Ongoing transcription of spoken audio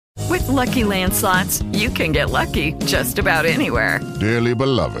Lucky Land Slots, you can get lucky just about anywhere. Dearly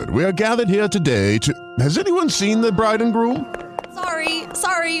beloved, we are gathered here today to... Has anyone seen the bride and groom?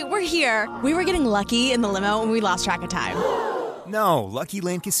 Sorry, we're here. We were getting lucky in the limo and we lost track of time. No, Lucky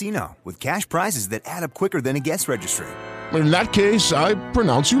Land Casino, with cash prizes that add up quicker than a guest registry. In that case, I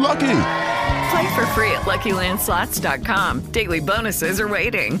pronounce you lucky. Play for free at LuckyLandSlots.com. Daily bonuses are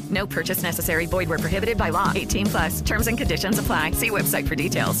waiting. No purchase necessary. Void where prohibited by law. 18+. Terms and conditions apply. See website for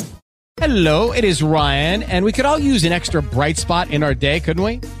details. Hello, it is Ryan, and we could all use an extra bright spot in our day, couldn't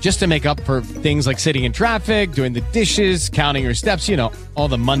we? Just to make up for things like sitting in traffic, doing the dishes, counting your steps, you know, all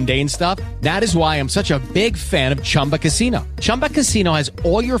the mundane stuff. That is why I'm such a big fan of Chumba Casino. Chumba Casino has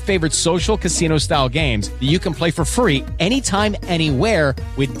all your favorite social casino-style games that you can play for free anytime, anywhere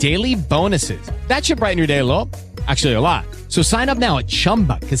with daily bonuses. That should brighten your day a little. Actually, a lot. So sign up now at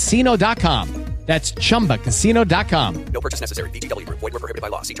ChumbaCasino.com. That's ChumbaCasino.com. No purchase necessary. VGW. Void where prohibited by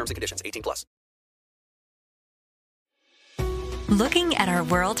law. See terms and conditions. 18+. Looking at our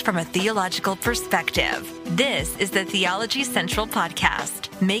world from a theological perspective. This is the Theology Central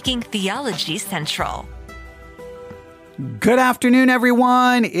Podcast, making theology central. Good afternoon,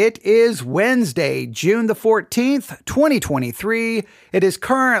 everyone. It is Wednesday, June the 14th, 2023. It is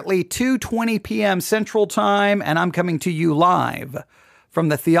currently 2:20 p.m. Central Time, and I'm coming to you live from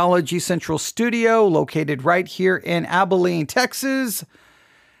the Theology Central studio located right here in Abilene, Texas.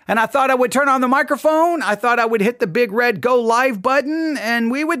 And I thought I would turn on the microphone. I thought I would hit the big red go live button, and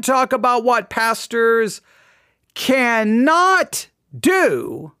we would talk about what pastors cannot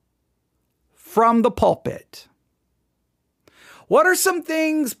do from the pulpit. What are some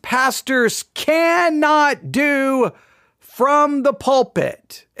things pastors cannot do from the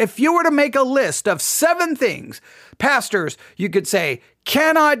pulpit? If you were to make a list of 7 things pastors, you could say,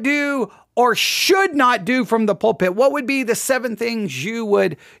 cannot do or should not do from the pulpit, what would be the 7 things you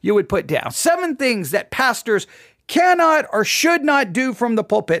would put down? 7 things that pastors cannot or should not do from the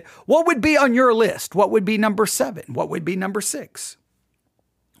pulpit. What would be on your list? What would be number 7? What would be number 6?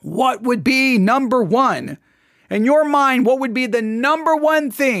 What would be number 1? In your mind, what would be the number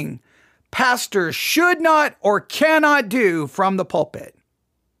 1 thing pastors should not or cannot do from the pulpit?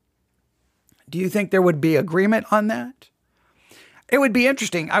 Do you think there would be agreement on that? It would be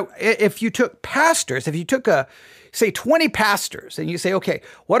interesting. If you took pastors, if you took say 20 pastors and you say, okay,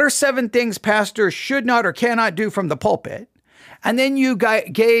 what are 7 things pastors should not or cannot do from the pulpit? And then you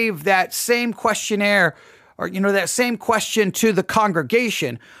gave that same questionnaire or, that same question to the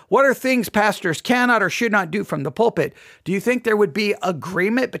congregation. What are things pastors cannot or should not do from the pulpit? Do you think there would be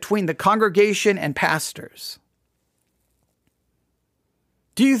agreement between the congregation and pastors?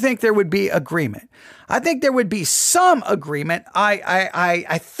 Do you think there would be agreement? I think there would be some agreement.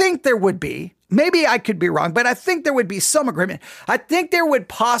 I think there would be. Maybe I could be wrong, but I think there would be some agreement. I think there would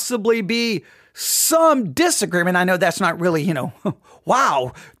possibly be some disagreement. I know that's not really,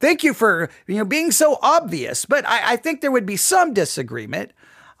 wow, thank you for, being so obvious, but I think there would be some disagreement.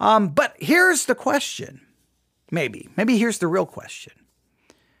 But here's the question. Maybe here's the real question.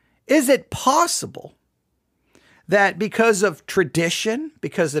 Is it possible that because of tradition,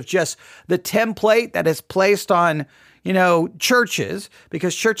 because of just the template that is placed on, churches,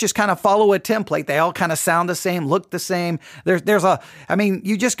 because churches kind of follow a template, they all kind of sound the same, look the same.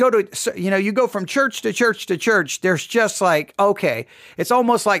 You just go to, you go from church to church to church. There's just like, okay, it's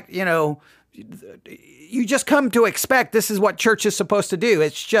almost like, you just come to expect this is what church is supposed to do.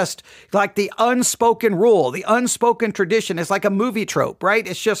 It's just like the unspoken rule, the unspoken tradition. It's like a movie trope, right?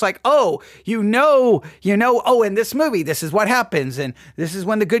 It's just like, oh, in this movie, this is what happens. And this is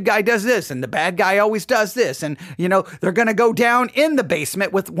when the good guy does this and the bad guy always does this. And, they're going to go down in the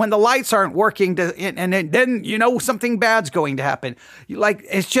basement when the lights aren't working and then, something bad's going to happen.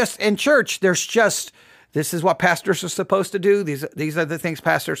 It's just in church, there's just, this is what pastors are supposed to do. These are the things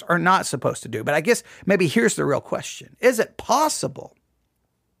pastors are not supposed to do. But I guess maybe here's the real question. Is it possible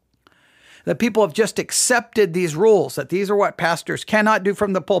that people have just accepted these rules, that these are what pastors cannot do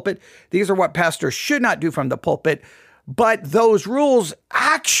from the pulpit, these are what pastors should not do from the pulpit, but those rules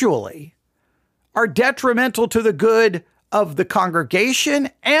actually are detrimental to the good of the congregation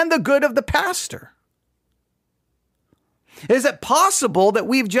and the good of the pastor? Is it possible that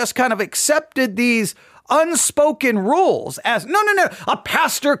we've just kind of accepted these unspoken rules as, no, a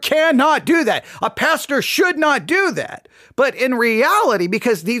pastor cannot do that. A pastor should not do that. But in reality,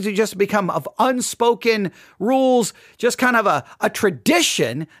 because these have just become of unspoken rules, just kind of a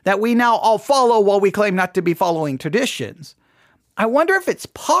tradition that we now all follow while we claim not to be following traditions, I wonder if it's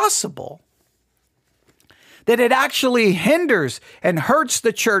possible that it actually hinders and hurts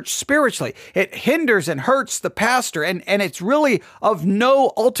the church spiritually. It hinders and hurts the pastor, and it's really of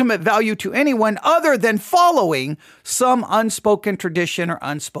no ultimate value to anyone other than following some unspoken tradition or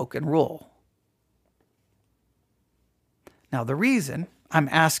unspoken rule. Now, the reason I'm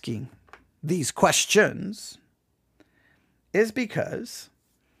asking these questions is because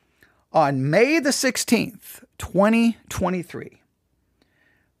on May the 16th, 2023,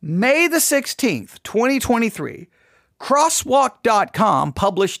 May the 16th, 2023, Crosswalk.com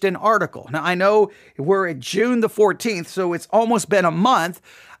published an article. Now, I know we're at June the 14th, so it's almost been a month,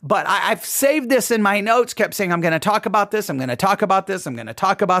 but I've saved this in my notes, kept saying, I'm going to talk about this, I'm going to talk about this, I'm going to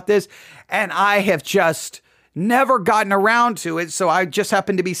talk about this, and I have just never gotten around to it. So I just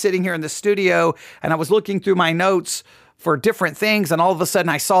happened to be sitting here in the studio, and I was looking through my notes for different things, and all of a sudden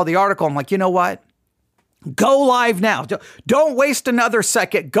I saw the article. I'm like, you know what? Go live now. Don't waste another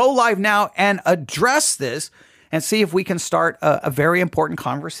second. Go live now and address this and see if we can start a very important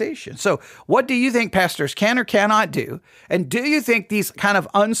conversation. So what do you think pastors can or cannot do? And do you think these kind of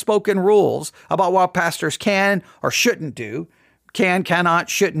unspoken rules about what pastors can or shouldn't do, cannot,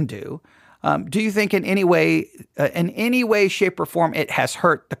 shouldn't do, do you think in any way, shape, or form, it has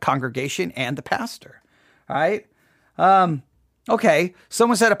hurt the congregation and the pastor? All right. Okay,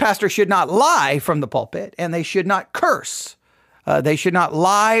 someone said a pastor should not lie from the pulpit, and they should not curse. They should not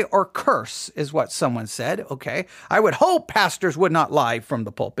lie or curse, is what someone said. Okay, I would hope pastors would not lie from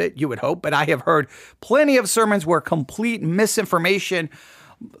the pulpit. You would hope, but I have heard plenty of sermons where complete misinformation,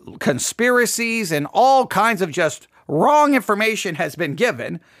 conspiracies, and all kinds of just wrong information has been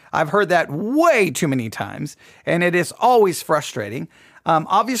given. I've heard that way too many times, and it is always frustrating.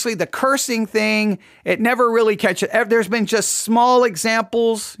 Obviously, the cursing thing, it never really catches. There's been just small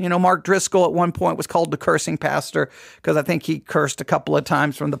examples. You know, Mark Driscoll at one point was called the cursing pastor because I think he cursed a couple of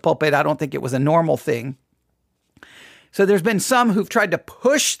times from the pulpit. I don't think it was a normal thing. So there's been some who've tried to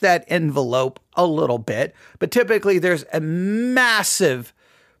push that envelope a little bit, but typically there's a massive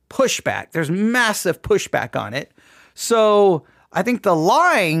pushback. There's massive pushback on it. So I think the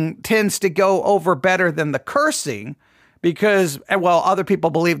lying tends to go over better than the cursing, because, well, other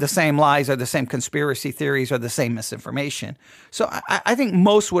people believe the same lies or the same conspiracy theories or the same misinformation. So I think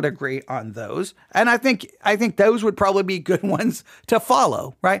most would agree on those. And I think those would probably be good ones to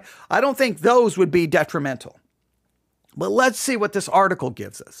follow, right? I don't think those would be detrimental. But let's see what this article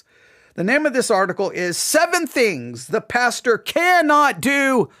gives us. The name of this article is 7 Things the Pastor Cannot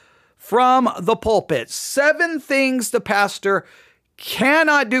Do from the Pulpit. 7 things the pastor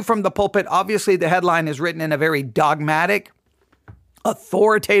cannot do from the pulpit. Obviously, the headline is written in a very dogmatic,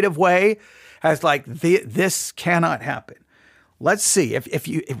 authoritative way, as like this cannot happen. Let's see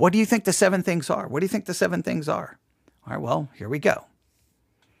what do you think the 7 things are? What do you think the 7 things are? All right, well, here we go. All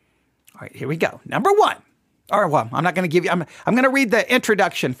right, here we go. Number 1. All right, well, I'm not going to give you. I'm going to read the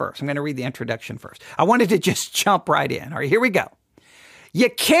introduction first. I wanted to just jump right in. All right, here we go.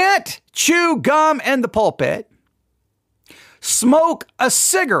 You can't chew gum in the pulpit, smoke a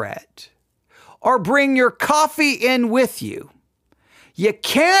cigarette, or bring your coffee in with you. You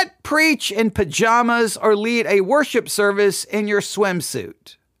can't preach in pajamas or lead a worship service in your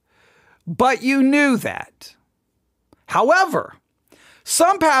swimsuit. But you knew that. However,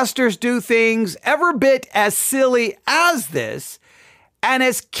 some pastors do things every bit as silly as this and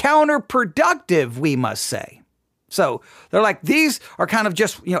as counterproductive, we must say. So they're like, these are kind of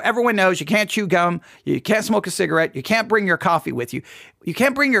just, everyone knows you can't chew gum, you can't smoke a cigarette, you can't bring your coffee with you. You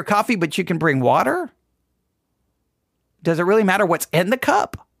can't bring your coffee, but you can bring water? Does it really matter what's in the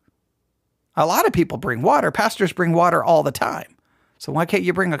cup? A lot of people bring water. Pastors bring water all the time. So why can't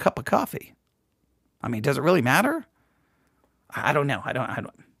you bring a cup of coffee? I mean, does it really matter? I don't know. I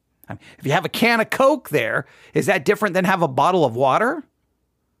don't. If you have a can of Coke there, is that different than have a bottle of water?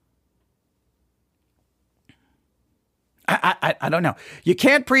 I don't know. You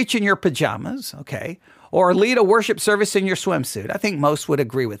can't preach in your pajamas, okay, or lead a worship service in your swimsuit. I think most would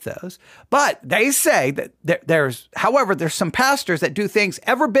agree with those. But they say that there's some pastors that do things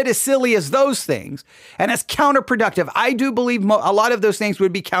every bit as silly as those things and as counterproductive. I do believe a lot of those things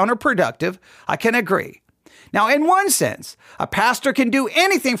would be counterproductive. I can agree. Now, in one sense, a pastor can do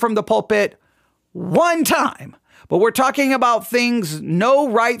anything from the pulpit one time. But we're talking about things no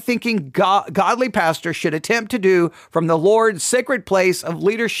right-thinking, godly pastor should attempt to do from the Lord's sacred place of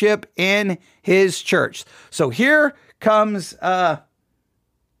leadership in his church. So here comes,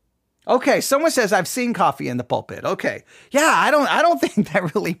 okay, someone says, I've seen coffee in the pulpit. Okay. Yeah, I don't think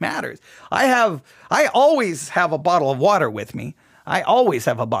that really matters. I always have a bottle of water with me.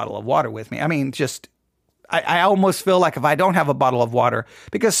 I mean, I almost feel like if I don't have a bottle of water,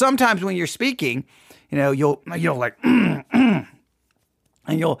 because sometimes when you're speaking, you'll like, and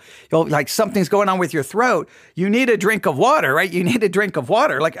you'll like something's going on with your throat. You need a drink of water, right? You need a drink of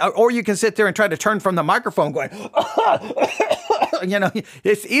water, like, or you can sit there and try to turn from the microphone going,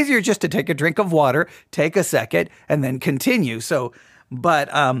 it's easier just to take a drink of water, take a second, and then continue. So, but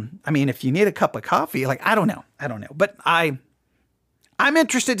if you need a cup of coffee, like, I don't know, but I'm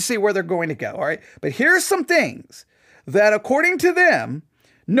interested to see where they're going to go. All right. But here's some things that, according to them,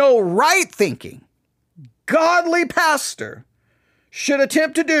 no right thinking, godly pastor should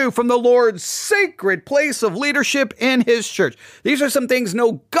attempt to do from the Lord's sacred place of leadership in his church. These are some things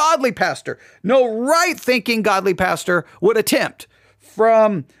no godly pastor, no right-thinking godly pastor would attempt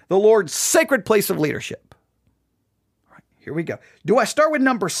from the Lord's sacred place of leadership. All right, here we go. Do I start with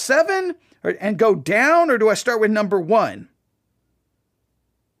number 7 and go down, or do I start with number 1?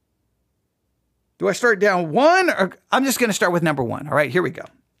 Do I start down 1, or I'm just going to start with number 1. All right, here we go.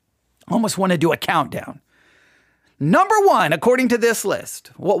 I almost want to do a countdown. Number 1, according to this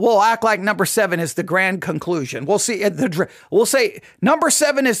list, we'll act like number 7 is the grand conclusion. We'll say number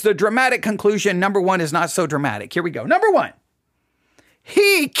 7 is the dramatic conclusion. Number 1 is not so dramatic. Here we go. Number 1,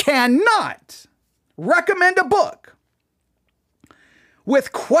 he cannot recommend a book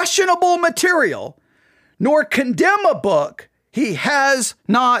with questionable material, nor condemn a book he has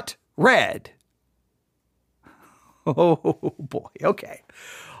not read. Oh boy. Okay.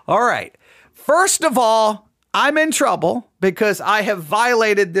 All right. First of all, I'm in trouble because I have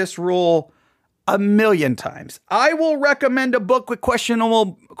violated this rule a million times. I will recommend a book with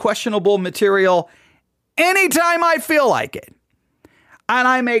questionable material anytime I feel like it. And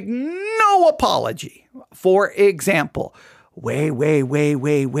I make no apology. For example, way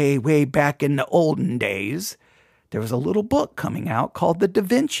back in the olden days, there was a little book coming out called the Da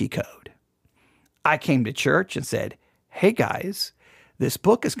Vinci Code. I came to church and said, hey guys, this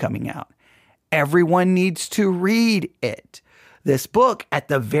book is coming out. Everyone needs to read it. This book, at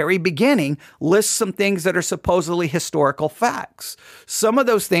the very beginning, lists some things that are supposedly historical facts. Some of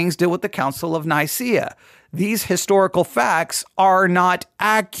those things deal with the Council of Nicaea. These historical facts are not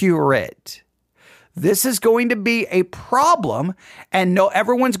accurate. This is going to be a problem, and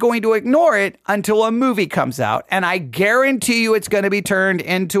everyone's going to ignore it until a movie comes out. And I guarantee you it's going to be turned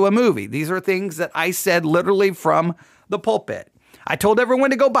into a movie. These are things that I said literally from the pulpit. I told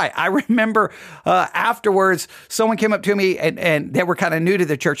everyone to go buy it. I remember afterwards, someone came up to me and they were kind of new to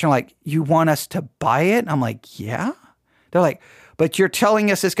the church and like, you want us to buy it? I'm like, yeah. They're like, but you're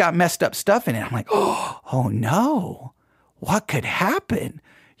telling us it's got messed up stuff in it. I'm like, oh no, what could happen?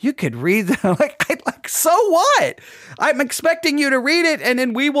 You could read so what? I'm expecting you to read it, and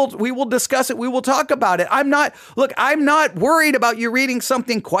then we will discuss it. We will talk about it. I'm not worried about you reading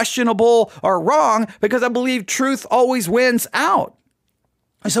something questionable or wrong, because I believe truth always wins out.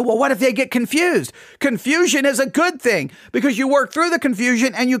 I said, well, what if they get confused? Confusion is a good thing, because you work through the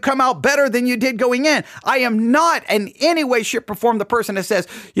confusion and you come out better than you did going in. I am not in any way, shape, or form the person that says,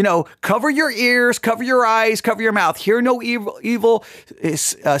 cover your ears, cover your eyes, cover your mouth, hear no evil,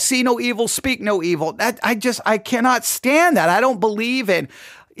 see no evil, speak no evil. I cannot stand that. I don't believe in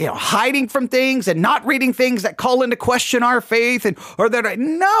hiding from things and not reading things that call into question our faith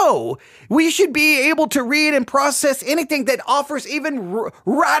no, we should be able to read and process anything that offers even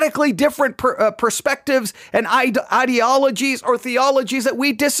radically different perspectives and ideologies or theologies that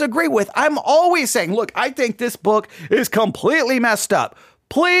we disagree with. I'm always saying, look, I think this book is completely messed up.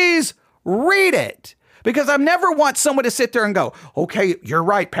 Please read it. Because I never want someone to sit there and go, okay, you're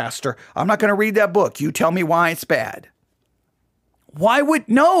right, Pastor. I'm not going to read that book. You tell me why it's bad. Why would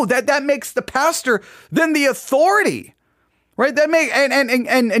that makes the pastor then the authority, right?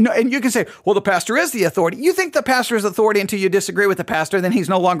 And you can say, well, the pastor is the authority. You think the pastor is authority until you disagree with the pastor, then he's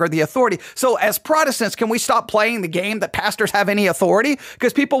no longer the authority. So as Protestants, can we stop playing the game that pastors have any authority?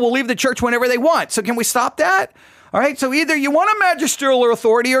 Because people will leave the church whenever they want. So can we stop that? All right. So either you want a magisterial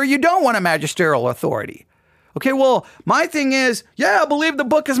authority or you don't want a magisterial authority. Okay. Well, my thing is, I believe the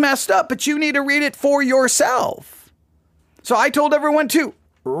book is messed up, but you need to read it for yourself. So I told everyone to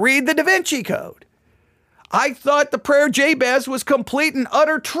read the Da Vinci Code. I thought the prayer Jabez was complete and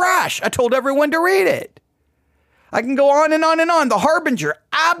utter trash. I told everyone to read it. I can go on and on and on. The Harbinger,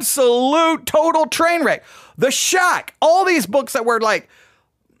 absolute total train wreck. The Shack, all these books that were like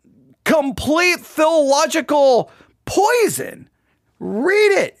complete theological poison.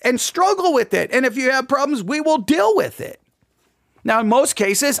 Read it and struggle with it. And if you have problems, we will deal with it. Now, in most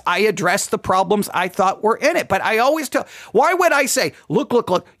cases, I address the problems I thought were in it. But I always why would I say, look,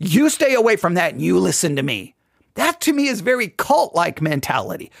 you stay away from that and you listen to me? That to me is very cult-like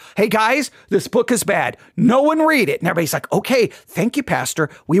mentality. Hey guys, this book is bad. No one read it. And everybody's like, okay, thank you, Pastor.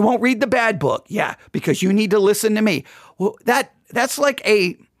 We won't read the bad book. Yeah, because you need to listen to me. Well, that's like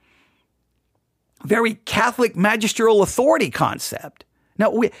a very Catholic magisterial authority concept.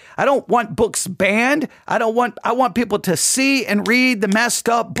 Now, I don't want books banned. I want people to see and read the messed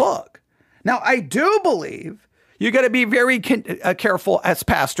up book. Now, I do believe you got to be very careful as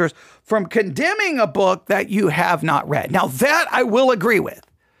pastors from condemning a book that you have not read. Now, that I will agree with.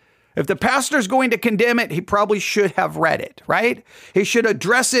 If the pastor's going to condemn it, he probably should have read it, right? He should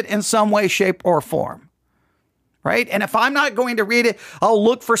address it in some way, shape, or form, right? And if I'm not going to read it, I'll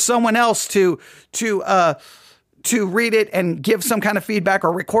look for someone else to read it and give some kind of feedback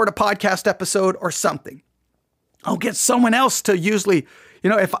or record a podcast episode or something. I'll get someone else to usually,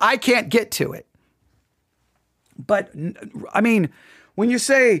 if I can't get to it. But I mean, when you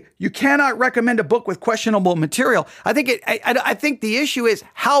say you cannot recommend a book with questionable material, I think the issue is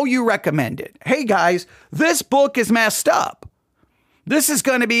how you recommend it. Hey guys, this book is messed up. This is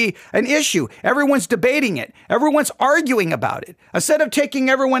going to be an issue. Everyone's debating it. Everyone's arguing about it. Instead of taking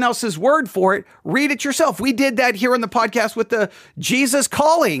everyone else's word for it, read it yourself. We did that here on the podcast with the Jesus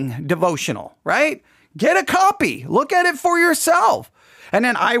Calling devotional, right? Get a copy. Look at it for yourself. And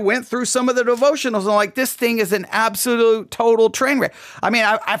then I went through some of the devotionals and like, this thing is an absolute total train wreck. I mean,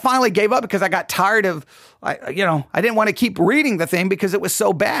 I finally gave up because I got tired of, I didn't want to keep reading the thing because it was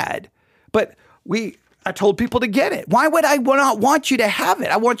so bad. But I told people to get it. Why would I not want you to have it?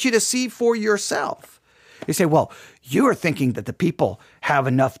 I want you to see for yourself. You say, well, you are thinking that the people have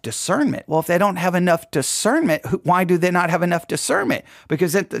enough discernment. Well, if they don't have enough discernment, why do they not have enough discernment?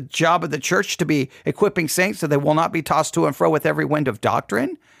 Because it's the job of the church to be equipping saints so they will not be tossed to and fro with every wind of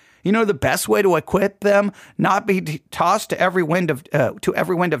doctrine. The best way to equip them, not be tossed to every wind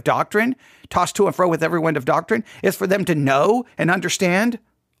of doctrine, tossed to and fro with every wind of doctrine, is for them to know and understand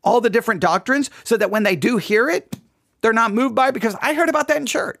all the different doctrines so that when they do hear it, they're not moved by it. Because I heard about that in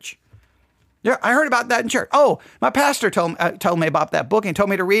church. Yeah, I heard about that in church. Oh, my pastor told me about that book and told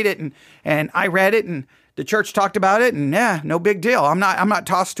me to read it, and I read it, and the church talked about it, and yeah, no big deal. I'm not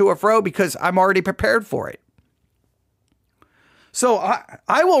tossed to or fro because I'm already prepared for it. So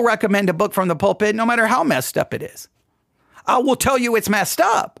I will recommend a book from the pulpit no matter how messed up it is. I will tell you it's messed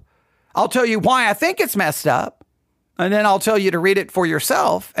up. I'll tell you why I think it's messed up, and then I'll tell you to read it for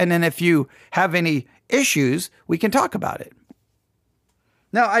yourself, and then if you have any issues, we can talk about it.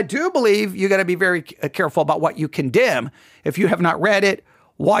 Now, I do believe you got to be very careful about what you condemn if you have not read it,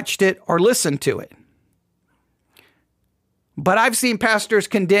 watched it, or listened to it. But I've seen pastors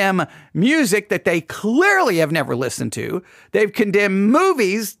condemn music that they clearly have never listened to. They've condemned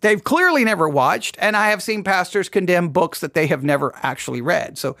movies they've clearly never watched. And I have seen pastors condemn books that they have never actually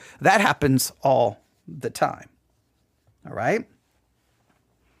read. So that happens all the time. All right?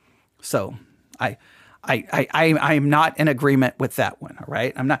 So I'm not in agreement with that one. All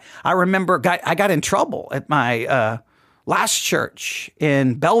right. I'm not. I remember I got in trouble at my last church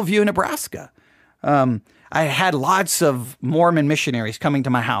in Bellevue, Nebraska. I had lots of Mormon missionaries coming to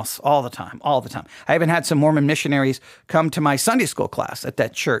my house all the time. I even had some Mormon missionaries come to my Sunday school class at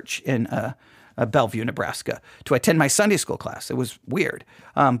that church in Bellevue, Nebraska, to attend my Sunday school class. It was weird,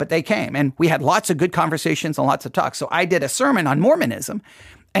 but they came, and we had lots of good conversations and lots of talks. So I did a sermon on Mormonism,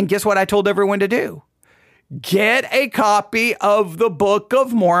 and guess what I told everyone to do? Get a copy of the Book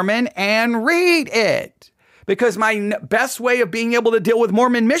of Mormon and read it. Because my best way of being able to deal with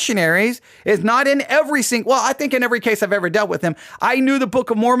Mormon missionaries is not in I think in every case I've ever dealt with them, I knew the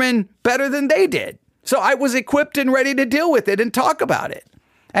Book of Mormon better than they did. So I was equipped and ready to deal with it and talk about it.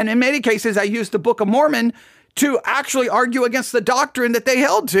 And in many cases, I used the Book of Mormon to actually argue against the doctrine that they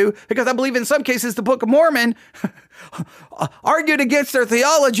held to, because I believe in some cases the Book of Mormon argued against their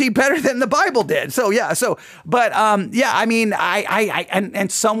theology better than the Bible did. I mean,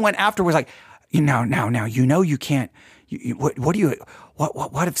 and someone after was like, you can't,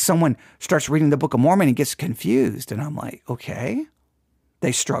 what if someone starts reading the Book of Mormon and gets confused? And I'm like, okay,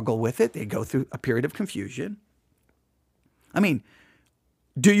 they struggle with it. They go through a period of confusion. I mean,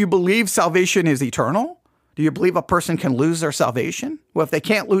 do you believe salvation is eternal? Do you believe a person can lose their salvation? Well, if they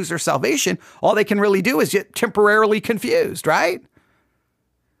can't lose their salvation, all they can really do is get temporarily confused, right?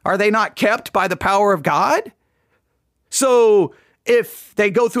 Are they not kept by the power of God? So if they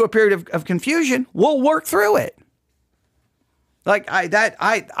go through a period of confusion, we'll work through it.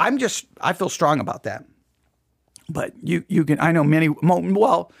 I feel strong about that. But you can, I know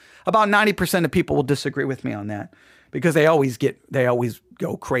about 90% of people will disagree with me on that, because they always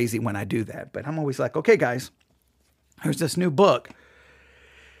go crazy when I do that. But I'm always like, okay, guys, here's this new book.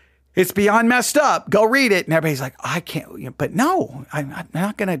 It's beyond messed up. Go read it. And everybody's like, I can't. But no, I'm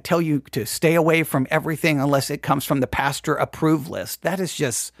not going to tell you to stay away from everything unless it comes from the pastor approved list.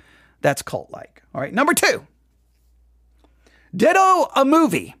 That's cult-like. All right. Number 2. Ditto a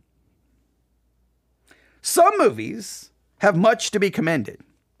movie. Some movies have much to be commended,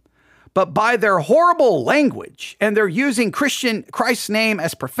 but by their horrible language and their using Christ's name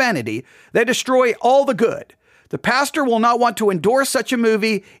as profanity, they destroy all the good. The pastor will not want to endorse such a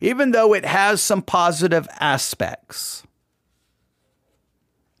movie, even though it has some positive aspects.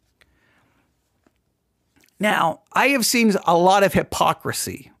 Now, I have seen a lot of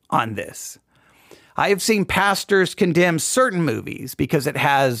hypocrisy on this. I have seen pastors condemn certain movies because it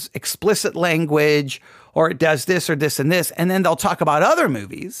has explicit language or it does this or this and this. And then they'll talk about other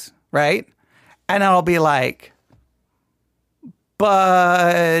movies, right? And I'll be like,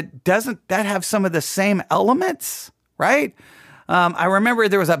 but doesn't that have some of the same elements, right? I remember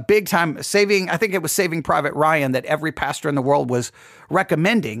there was a big time I think it was Saving Private Ryan that every pastor in the world was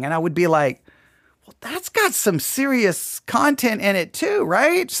recommending. And I would be like, well, that's got some serious content in it too,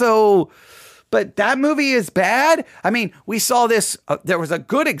 right? So, but that movie is bad. I mean, we saw this. There was a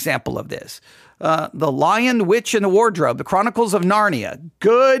good example of this. The Lion, the Witch, and the Wardrobe, the Chronicles of Narnia,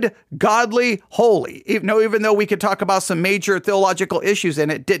 good, godly, holy. Even though we could talk about some major theological issues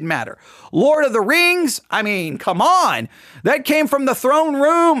and it didn't matter. Lord of the Rings, I mean, come on. That came from the throne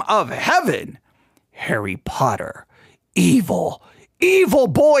room of heaven. Harry Potter, evil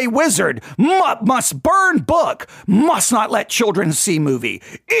boy wizard, must burn book, must not let children see movie,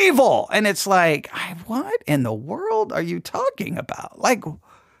 evil. And it's like, what in the world are you talking about? Like,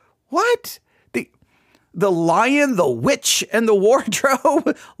 what? The Lion, the Witch, and the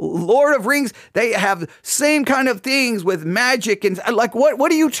Wardrobe, Lord of Rings, they have same kind of things with magic and like, what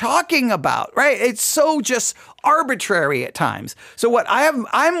are you talking about, right? It's so just arbitrary at times. So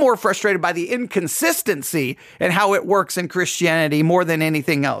I'm more frustrated by the inconsistency and how it works in Christianity more than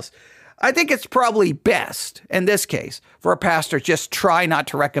anything else. I think it's probably best in this case for a pastor just try not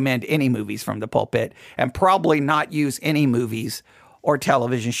to recommend any movies from the pulpit and probably not use any movies or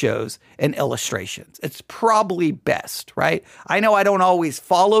television shows and illustrations. It's probably best, right? I know I don't always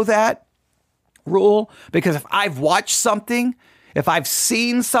follow that rule because if I've watched something, if I've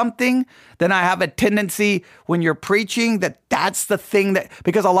seen something, then I have a tendency when you're preaching that's the thing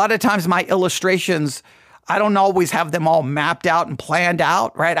because a lot of times my illustrations, I don't always have them all mapped out and planned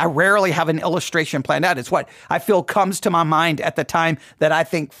out, right? I rarely have an illustration planned out. It's what I feel comes to my mind at the time that I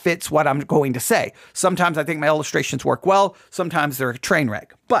think fits what I'm going to say. Sometimes I think my illustrations work well. Sometimes they're a train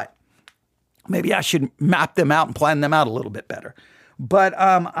wreck. But maybe I should map them out and plan them out a little bit better. But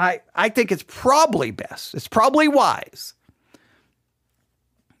I think it's probably best. It's probably wise.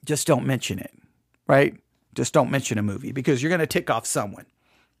 Just don't mention it, right? Just don't mention a movie because you're going to tick off someone.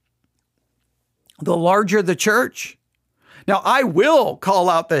 The larger the church. Now, I will call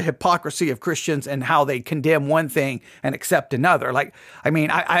out the hypocrisy of Christians and how they condemn one thing and accept another. Like, I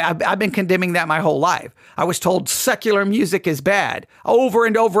mean, I've been condemning that my whole life. I was told secular music is bad over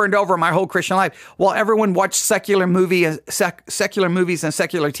and over and over my whole Christian life. Well, everyone watched secular movies and secular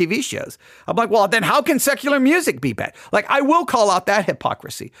TV shows. I'm like, well, then how can secular music be bad? Like, I will call out that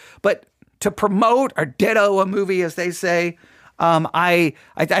hypocrisy. But to promote or ditto a movie, as they say,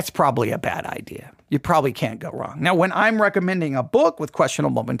 that's probably a bad idea. You probably can't go wrong. Now, when I'm recommending a book with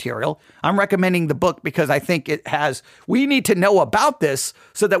questionable material, I'm recommending the book because I think we need to know about this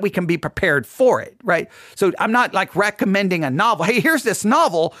so that we can be prepared for it, right? So I'm not like recommending a novel. Hey, here's this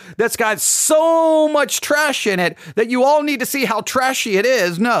novel that's got so much trash in it that you all need to see how trashy it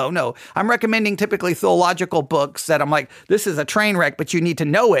is. No. I'm recommending typically theological books that I'm like, this is a train wreck, but you need to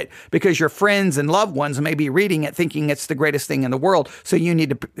know it because your friends and loved ones may be reading it thinking it's the greatest thing in the world. So you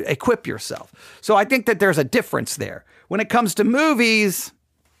need to equip yourself. So I think that there's a difference there. When it comes to movies,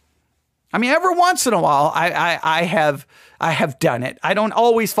 I mean, every once in a while, I have done it. I don't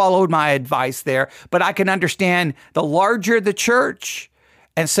always follow my advice there, but I can understand the larger the church,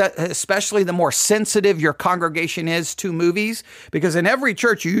 and especially the more sensitive your congregation is to movies, because in every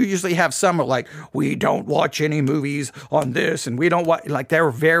church, you usually have some like, we don't watch any movies on this, and we don't watch, like, they're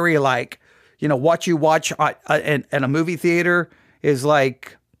very like, what you watch in a movie theater is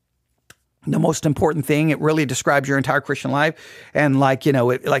like the most important thing. It really describes your entire Christian life. And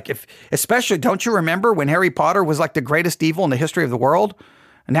especially, don't you remember when Harry Potter was like the greatest evil in the history of the world?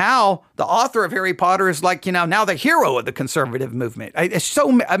 Now, the author of Harry Potter is like, now the hero of the conservative movement. It's so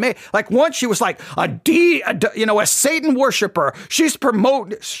amazing. Like once she was like a Satan worshiper. She's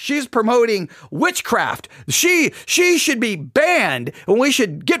promoting witchcraft. She should be banned, and we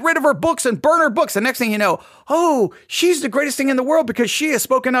should get rid of her books and burn her books. The next thing you know, she's the greatest thing in the world because she has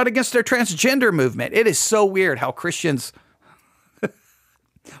spoken out against their transgender movement. It is so weird how Christians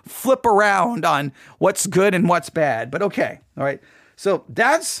flip around on what's good and what's bad. But okay, all right. So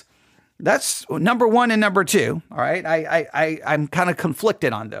that's number one and number two. All right. I'm kind of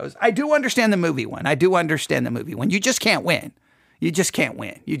conflicted on those. I do understand the movie one. You just can't win. You just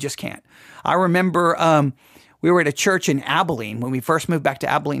can't. I remember we were at a church in Abilene when we first moved back to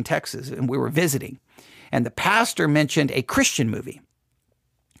Abilene, Texas, and we were visiting. And the pastor mentioned a Christian movie.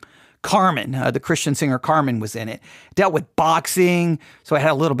 Carmen, the Christian singer Carmen, was in it. Dealt with boxing, so it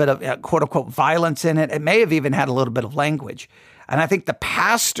had a little bit of quote unquote violence in it. It may have even had a little bit of language. And I think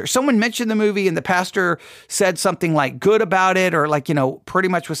someone mentioned the movie and the pastor said something like good about it or pretty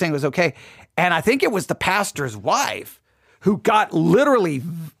much was saying it was okay. And I think it was the pastor's wife who got literally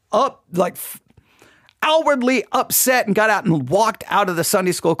outwardly upset and got out and walked out of the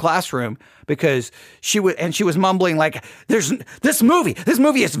Sunday school classroom because she was mumbling like, this movie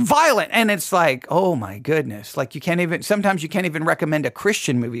is violent. And it's like, oh my goodness. Like sometimes you can't even recommend a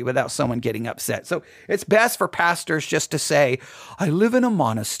Christian movie without someone getting upset. So it's best for pastors just to say, I live in a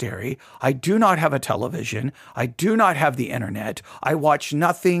monastery. I do not have a television. I do not have the internet. I watch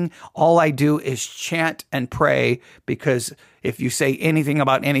nothing. All I do is chant and pray because if you say anything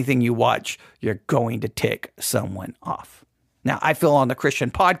about anything you watch, you're going to tick someone off. Now, I feel on the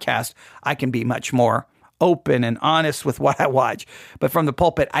Christian podcast, I can be much more open and honest with what I watch. But from the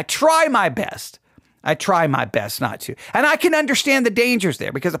pulpit, I try my best not to. And I can understand the dangers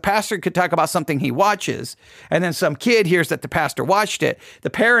there because a pastor could talk about something he watches, and then some kid hears that the pastor watched it. The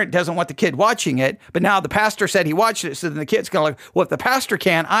parent doesn't want the kid watching it, but now the pastor said he watched it, so then the kid's going to like, well, if the pastor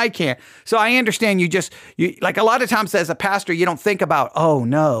can, I can't. So I understand you like a lot of times as a pastor, you don't think about, oh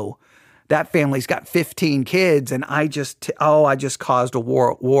no, that family's got 15 kids and I just caused a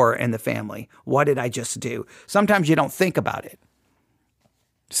war in the family. What did I just do? Sometimes you don't think about it.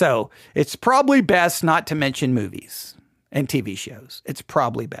 So it's probably best not to mention movies and TV shows. It's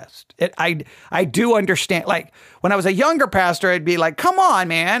probably best. I do understand, like when I was a younger pastor, I'd be like, come on,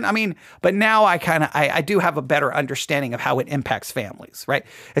 man. I mean, but now I do have a better understanding of how it impacts families, right?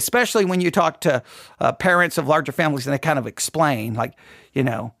 Especially when you talk to parents of larger families and they kind of explain like,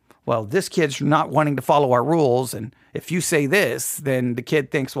 well, this kid's not wanting to follow our rules. And if you say this, then the kid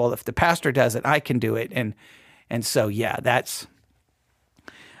thinks, well, if the pastor does it, I can do it. And so, yeah, that's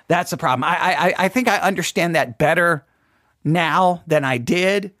a problem. I think I understand that better now than I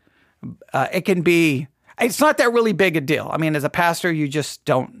did. It's not that really big a deal. I mean, as a pastor, you just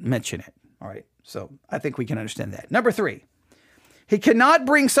don't mention it. All right. So I think we can understand that. Number 3, he cannot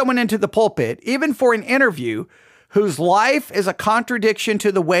bring someone into the pulpit, even for an interview, whose life is a contradiction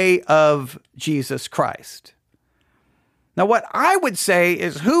to the way of Jesus Christ. Now, what I would say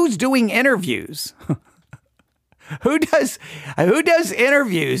is who's doing interviews? Who does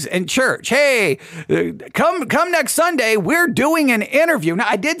interviews in church? Hey, come next Sunday. We're doing an interview. Now,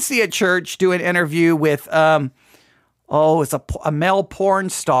 I did see a church do an interview with, it's a male porn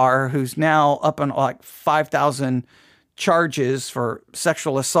star who's now up on like 5,000 charges for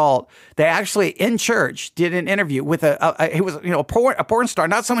sexual assault. They actually in church did an interview with he was a porn star,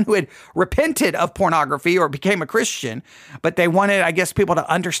 not someone who had repented of pornography or became a Christian, but they wanted, I guess, people to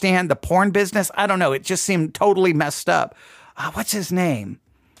understand the porn business. I don't know. It just seemed totally messed up. What's his name?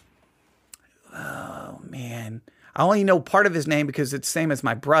 Oh man, I only know part of his name because it's the same as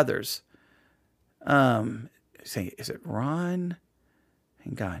my brother's. Is it Ron?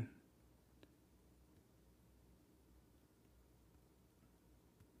 Hang on.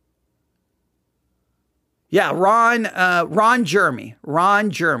 Yeah, Ron Jeremy,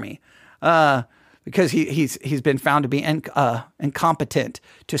 because he's been found to be incompetent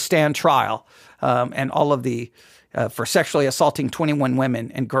to stand trial, and all of the for sexually assaulting 21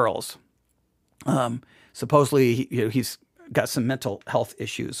 women and girls. Supposedly, he's got some mental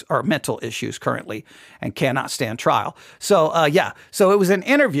issues currently and cannot stand trial. So so it was an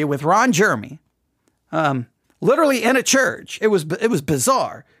interview with Ron Jeremy. Literally in a church. It was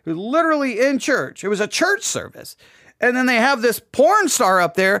bizarre. It was literally in church. It was a church service. And then they have this porn star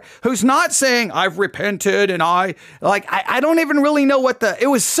up there who's not saying, I've repented and I don't even really know it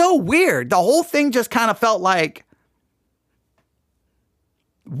was so weird. The whole thing just kind of felt like,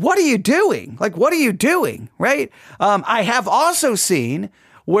 what are you doing? Like, what are you doing? Right? I have also seen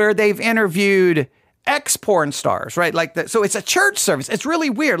where they've interviewed ex-porn stars, right? So it's a church service. It's really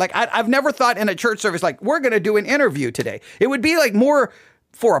weird. Like I've never thought in a church service, like we're going to do an interview today. It would be like more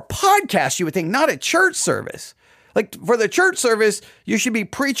for a podcast, you would think, not a church service. Like for the church service, you should be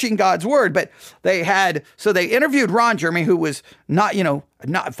preaching God's word. But they interviewed Ron Jeremy, who was not,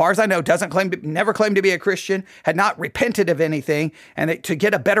 as far as I know, never claimed to be a Christian, had not repented of anything, and to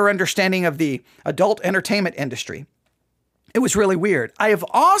get a better understanding of the adult entertainment industry. It was really weird. I have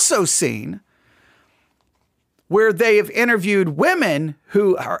also seen where they have interviewed women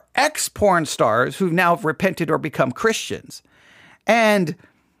who are ex-porn stars who now have repented or become Christians. And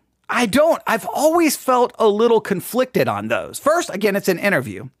I've always felt a little conflicted on those. First, again, it's an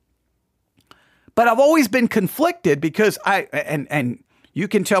interview. But I've always been conflicted because and you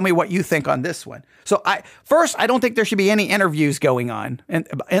can tell me what you think on this one. So I don't think there should be any interviews going on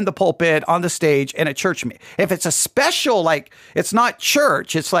in the pulpit, on the stage, in a church meeting. If it's a special, like it's not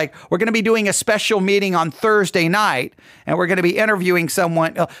church, it's like we're going to be doing a special meeting on Thursday night and we're going to be interviewing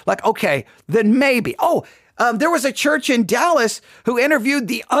someone, like, okay, then maybe. There was a church in Dallas who interviewed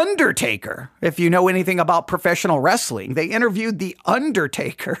The Undertaker. If you know anything about professional wrestling, they interviewed The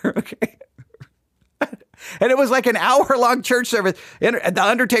Undertaker. Okay. And it was like an hour-long church service. The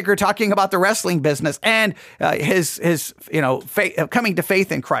Undertaker talking about the wrestling business and his coming to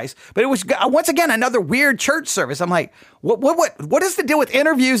faith in Christ. But it was once again another weird church service. I'm like, what is the deal with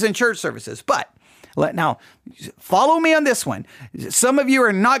interviews and church services? But now, follow me on this one. Some of you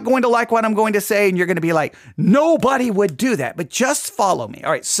are not going to like what I'm going to say, and you're going to be like, nobody would do that. But just follow me.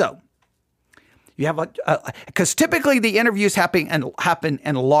 All right, so you have because typically the interviews happen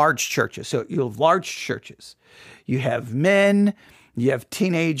in large churches. So you have large churches. You have men. You have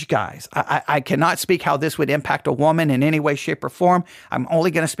teenage guys. I cannot speak how this would impact a woman in any way, shape, or form. I'm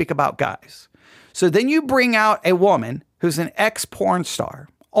only going to speak about guys. So then you bring out a woman who's an ex-porn star.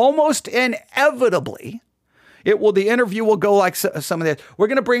 Almost inevitably, the interview will go like some of this. We're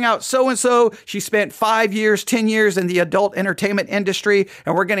going to bring out so-and-so. She spent 5 years, 10 years in the adult entertainment industry,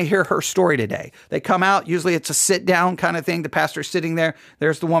 and we're going to hear her story today. They come out. Usually it's a sit-down kind of thing. The pastor's sitting there.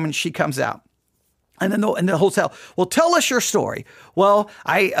 There's the woman. She comes out. And then the whole cell, well, tell us your story. Well,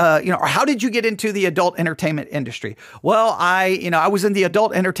 or how did you get into the adult entertainment industry? Well, I was in the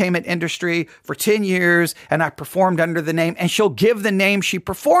adult entertainment industry for 10 years and I performed under the name, and she'll give the name she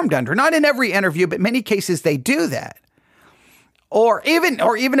performed under. Not in every interview, but many cases they do that. Or even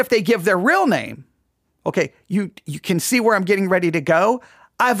if they give their real name. Okay, you can see where I'm getting ready to go.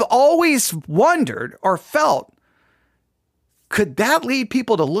 I've always wondered or felt, could that lead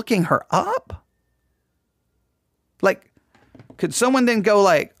people to looking her up? Like, could someone then go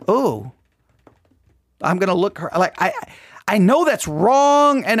like, oh, I'm going to look her like, I know that's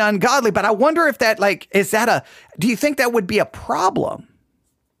wrong and ungodly, but I wonder if that do you think that would be a problem?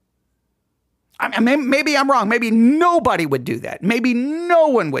 Maybe I'm wrong. Maybe nobody would do that. Maybe no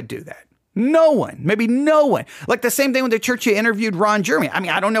one would do that. Maybe no one. Like the same thing with the church you interviewed Ron Jeremy.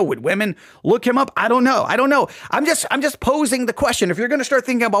 I don't know. Would women look him up? I don't know. I'm just posing the question. If you're going to start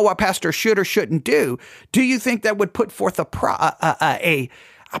thinking about what pastors should or shouldn't do you think that would put forth a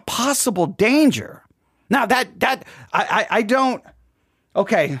possible danger? Now I don't.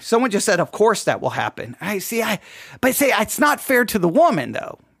 Okay, someone just said, of course that will happen. But it's not fair to the woman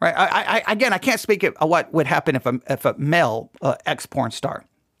though, right? I can't speak of what would happen if a male ex-porn star.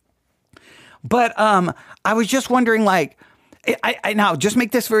 But I was just wondering, like, I now just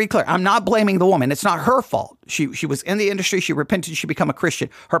make this very clear. I'm not blaming the woman. It's not her fault. She was in the industry. She repented. She became a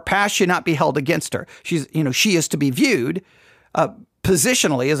Christian. Her past should not be held against her. She is to be viewed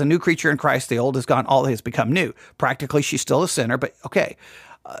positionally as a new creature in Christ. The old is gone. All has become new. Practically, she's still a sinner. But okay,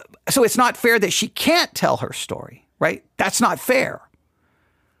 so it's not fair that she can't tell her story, right? That's not fair.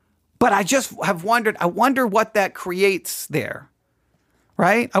 But I just have wondered. I wonder what that creates there,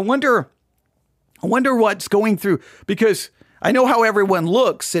 right? I wonder what's going through, because I know how everyone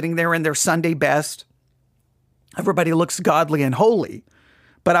looks sitting there in their Sunday best. Everybody looks godly and holy,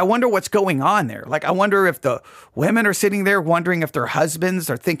 but I wonder what's going on there. Like, I wonder if the women are sitting there wondering if their husbands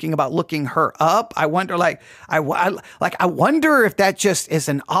are thinking about looking her up. I wonder, I wonder if that just is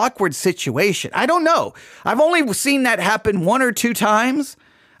an awkward situation. I don't know. I've only seen that happen 1 or 2 times.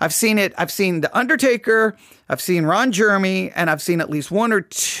 I've seen The Undertaker, I've seen Ron Jeremy, and I've seen at least 1 or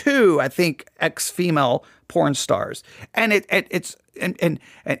 2, I think, ex-female porn stars. And it's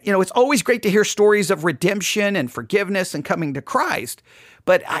always great to hear stories of redemption and forgiveness and coming to Christ.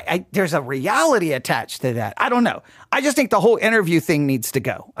 But there's a reality attached to that. I don't know. I just think the whole interview thing needs to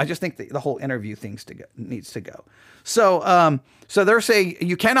go. I just think the whole interview thing needs to go. So they're saying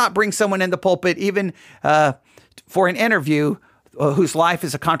you cannot bring someone in the pulpit even for an interview whose life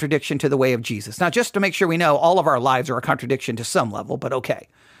is a contradiction to the way of Jesus. Now, just to make sure we know, all of our lives are a contradiction to some level, but okay.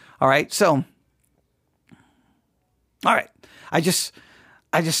 All right. So, all right.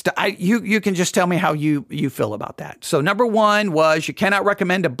 You can just tell me how you feel about that. So number one was you cannot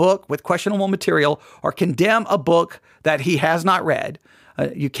recommend a book with questionable material or condemn a book that he has not read.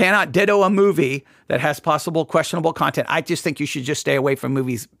 You cannot ditto a movie that has possible questionable content. I just think you should just stay away from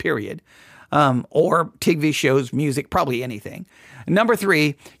movies, period. Or TV shows, music, probably anything. Number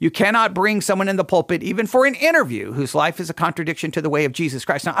three, you cannot bring someone in the pulpit, even for an interview, whose life is a contradiction to the way of Jesus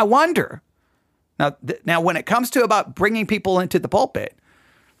Christ. Now, I wonder, now when it comes to about bringing people into the pulpit,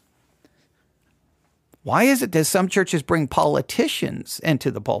 why is it that some churches bring politicians into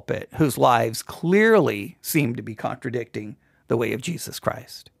the pulpit whose lives clearly seem to be contradicting the way of Jesus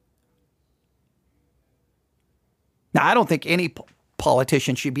Christ? Now, I don't think any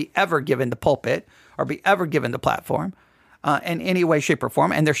politician should be ever given the pulpit or be ever given the platform in any way, shape, or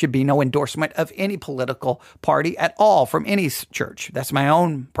form. And there should be no endorsement of any political party at all from any church. That's my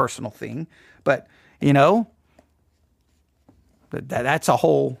own personal thing. But, that's a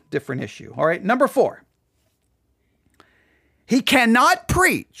whole different issue. All right. Number four. He cannot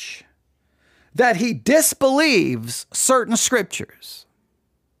preach that he disbelieves certain scriptures.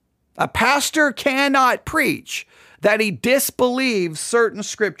 A pastor cannot preach that he disbelieves certain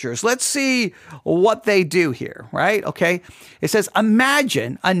scriptures. Let's see what they do here, right? Okay. It says,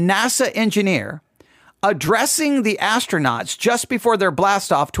 imagine a NASA engineer addressing the astronauts just before their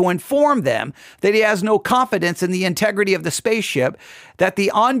blast off to inform them that he has no confidence in the integrity of the spaceship, that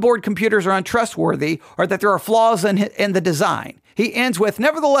the onboard computers are untrustworthy, or that there are flaws in the design. He ends with,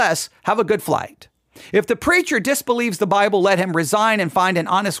 nevertheless, have a good flight. If the preacher disbelieves the Bible, let him resign and find an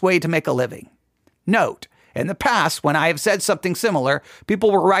honest way to make a living. Note, in the past, when I have said something similar, people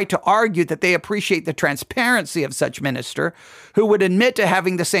were right to argue that they appreciate the transparency of such minister who would admit to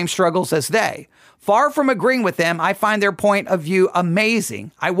having the same struggles as they. Far from agreeing with them, I find their point of view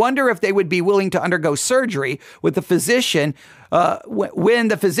amazing. I wonder if they would be willing to undergo surgery with the physician when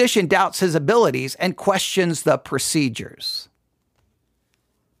the physician doubts his abilities and questions the procedures.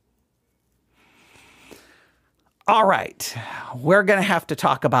 All right, we're going to have to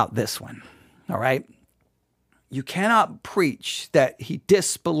talk about this one. All right. You cannot preach that he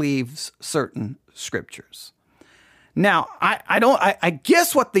disbelieves certain scriptures. Now, I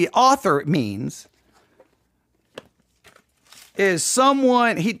guess what the author means is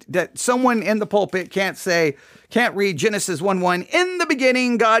someone in the pulpit can't read Genesis 1:1. In the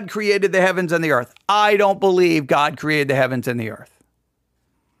beginning, God created the heavens and the earth. I don't believe God created the heavens and the earth.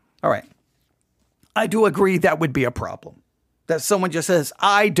 All right. I do agree that would be a problem. That someone just says,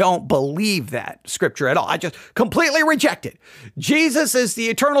 I don't believe that scripture at all. I just completely reject it. Jesus is the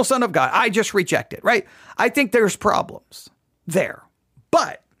eternal Son of God. I just reject it, right? I think there's problems there.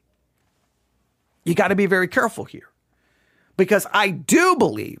 But you got to be very careful here. Because I do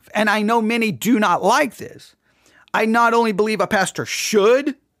believe, and I know many do not like this, I not only believe a pastor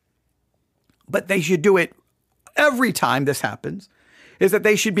should, but they should do it every time this happens, is that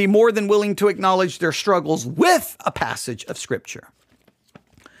they should be more than willing to acknowledge their struggles with a passage of scripture.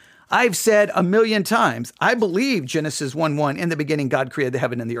 I've said a million times, I believe Genesis 1:1, in the beginning, God created the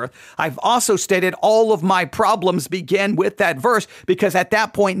heaven and the earth. I've also stated all of my problems begin with that verse because at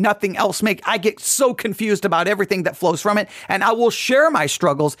that point, nothing else I get so confused about everything that flows from it. And I will share my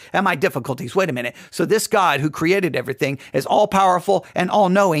struggles and my difficulties. Wait a minute. So this God who created everything is all powerful and all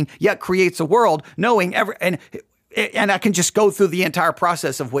knowing, yet creates a world knowing and I can just go through the entire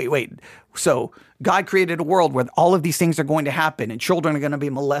process of wait. So God created a world where all of these things are going to happen and children are going to be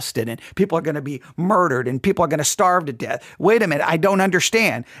molested and people are going to be murdered and people are going to starve to death. Wait a minute. I don't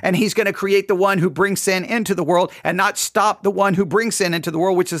understand. And he's going to create the one who brings sin into the world and not stop the one who brings sin into the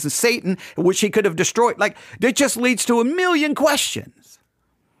world, which is Satan, which he could have destroyed. Like, it just leads to a million questions.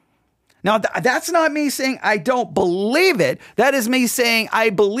 Now, that's not me saying I don't believe it. That is me saying I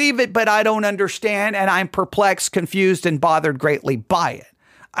believe it, but I don't understand, and I'm perplexed, confused, and bothered greatly by it.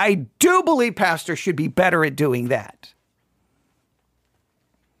 I do believe pastors should be better at doing that.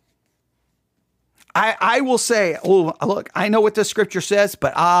 I will say, oh, look, I know what the scripture says,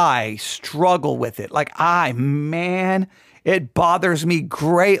 but I struggle with it. It bothers me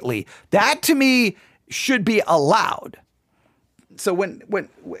greatly. That to me should be allowed. So and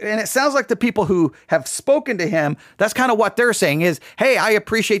it sounds like the people who have spoken to him, that's kind of what they're saying is, hey, I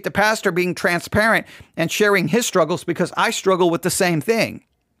appreciate the pastor being transparent and sharing his struggles because I struggle with the same thing.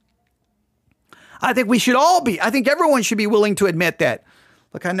 I think I think everyone should be willing to admit that.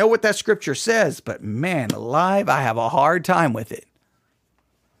 Look, I know what that scripture says, but man alive, I have a hard time with it.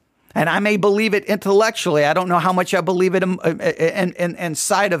 And I may believe it intellectually. I don't know how much I believe it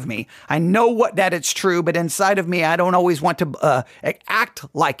inside of me. I know that it's true, but inside of me, I don't always want to act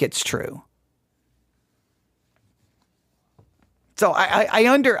like it's true. So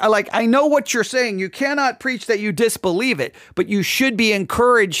I know what you're saying. You cannot preach that you disbelieve it, but you should be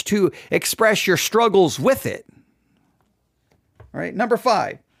encouraged to express your struggles with it. All right. Number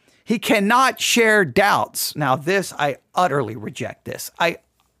 5, he cannot share doubts. Now this, I utterly reject this.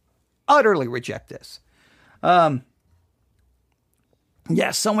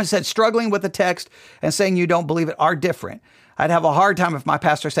 Yes, someone said struggling with the text and saying you don't believe it are different. I'd have a hard time if my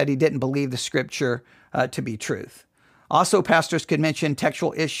pastor said he didn't believe the scripture to be truth. Also, pastors could mention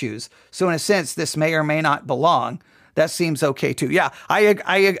textual issues. So in a sense, this may or may not belong. That seems okay too. Yeah, I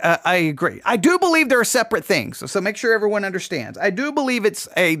agree. I do believe there are separate things. So make sure everyone understands. I do believe it's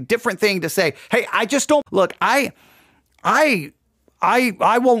a different thing to say, hey, I just don't look, I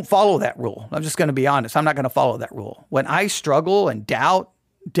won't follow that rule. I'm just going to be honest. I'm not going to follow that rule. When I struggle and doubt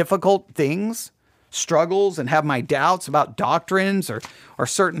difficult things, struggles and have my doubts about doctrines or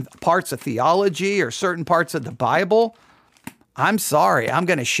certain parts of theology or certain parts of the Bible, I'm sorry. I'm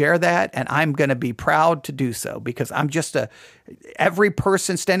going to share that and I'm going to be proud to do so because I'm just every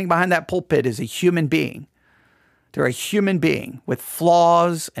person standing behind that pulpit is a human being. They're a human being with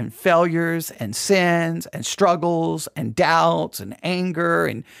flaws and failures and sins and struggles and doubts and anger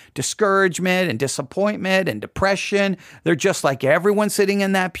and discouragement and disappointment and depression. They're just like everyone sitting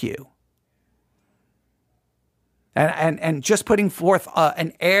in that pew. And just putting forth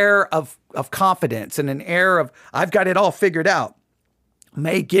an air of confidence and an air of, I've got it all figured out,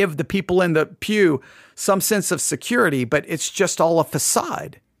 may give the people in the pew some sense of security, but it's just all a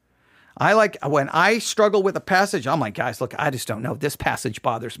facade. When I struggle with a passage, I'm like, guys, look, I just don't know. This passage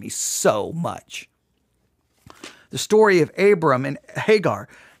bothers me so much. The story of Abram and Hagar,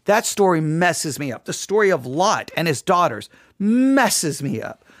 that story messes me up. The story of Lot and his daughters messes me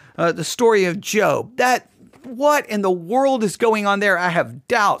up. The story of Job, what in the world is going on there? I have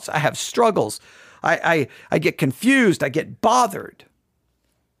doubts. I have struggles. I get confused. I get bothered.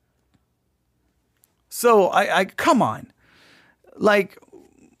 So I come on. I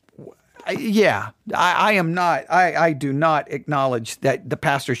do not acknowledge that the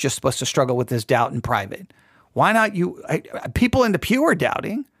pastor is just supposed to struggle with this doubt in private. Why not you? People in the pew are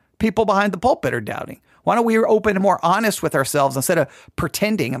doubting. People behind the pulpit are doubting. Why don't we be open and more honest with ourselves instead of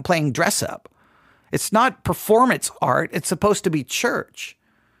pretending and playing dress up? It's not performance art. It's supposed to be church.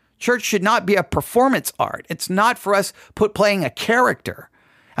 Church should not be a performance art. It's not for us playing a character.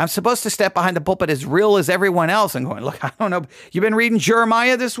 I'm supposed to step behind the pulpit as real as everyone else and going, look, I don't know. You've been reading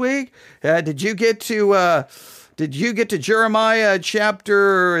Jeremiah this week? Did you get to Jeremiah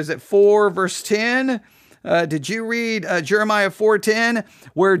chapter, 4, verse 10? Did you read Jeremiah 4:10,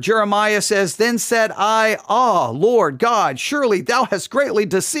 where Jeremiah says, then said I, Lord God, surely thou hast greatly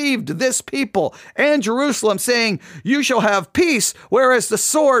deceived this people and Jerusalem, saying, you shall have peace, whereas the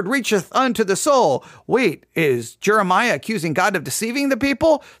sword reacheth unto the soul. Wait, is Jeremiah accusing God of deceiving the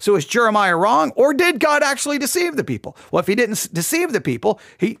people? So is Jeremiah wrong? Or did God actually deceive the people? Well, if he didn't deceive the people,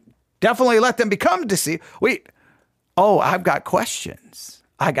 he definitely let them become deceived. I've got questions.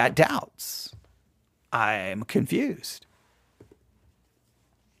 I got doubts. I'm confused.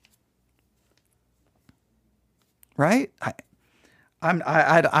 Right?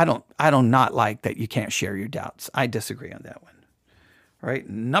 I don't not like that you can't share your doubts. I disagree on that one. Right?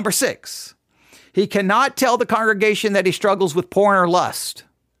 Number 6, he cannot tell the congregation that he struggles with porn or lust.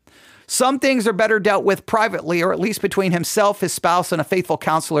 Some things are better dealt with privately, or at least between himself, his spouse, and a faithful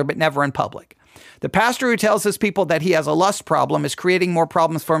counselor, but never in public. The pastor who tells his people that he has a lust problem is creating more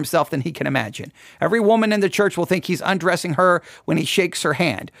problems for himself than he can imagine. Every woman in the church will think he's undressing her when he shakes her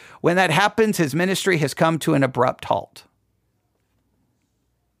hand. When that happens, his ministry has come to an abrupt halt.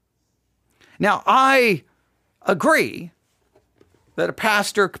 Now, I agree that a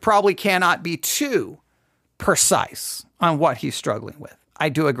pastor probably cannot be too precise on what he's struggling with. I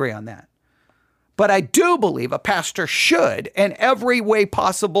do agree on that. But I do believe a pastor should, in every way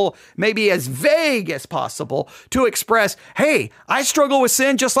possible, maybe as vague as possible, to express, hey, I struggle with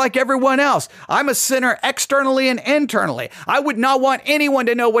sin just like everyone else. I'm a sinner externally and internally. I would not want anyone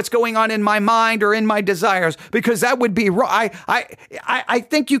to know what's going on in my mind or in my desires, because that would be wrong. I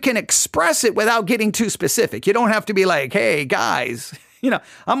think you can express it without getting too specific. You don't have to be like, hey, guys,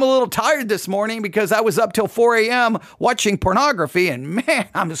 I'm a little tired this morning because I was up till 4 a.m. watching pornography and man,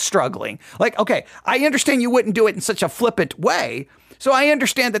 I'm struggling. Okay, I understand you wouldn't do it in such a flippant way. So I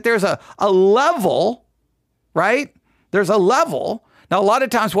understand that there's a level, right? There's a level. Now, a lot of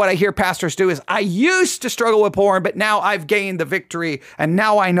times what I hear pastors do is, I used to struggle with porn, but now I've gained the victory and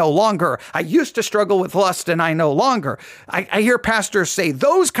now I no longer. I used to struggle with lust and I no longer. I hear pastors say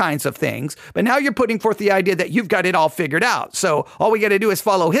those kinds of things, but now you're putting forth the idea that you've got it all figured out. So all we got to do is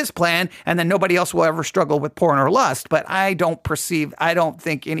follow his plan and then nobody else will ever struggle with porn or lust. But I don't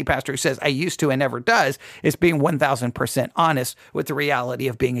think any pastor who says I used to and never does is being 1000% honest with the reality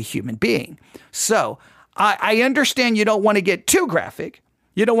of being a human being. So I understand you don't want to get too graphic.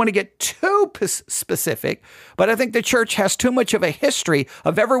 You don't want to get too specific, but I think the church has too much of a history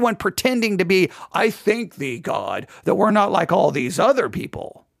of everyone pretending to be, I thank thee, God, that we're not like all these other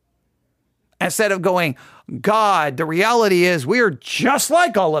people. Instead of going, God, the reality is we're just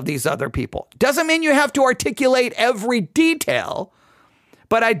like all of these other people. Doesn't mean you have to articulate every detail,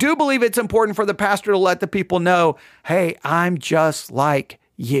 but I do believe it's important for the pastor to let the people know, hey, I'm just like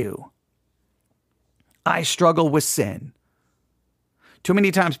you. I struggle with sin. Too many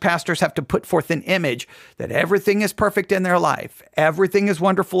times pastors have to put forth an image that everything is perfect in their life. Everything is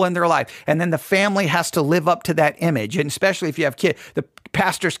wonderful in their life. And then the family has to live up to that image. And especially if you have kids, the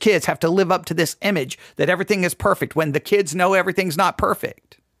pastor's kids have to live up to this image that everything is perfect when the kids know everything's not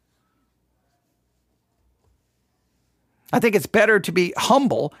perfect. I think it's better to be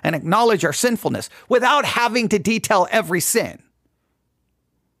humble and acknowledge our sinfulness without having to detail every sin.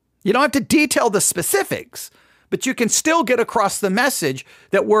 You don't have to detail the specifics, but you can still get across the message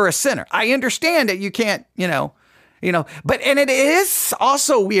that we're a sinner. I understand that you can't, but it is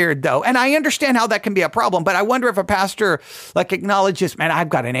also weird though. And I understand how that can be a problem, but I wonder if a pastor acknowledges, man, I've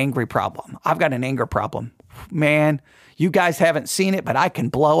got an angry problem. I've got an anger problem. Man, you guys haven't seen it, but I can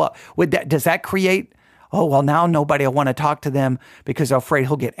blow up. Does that create, oh, well, now nobody will want to talk to them because they're afraid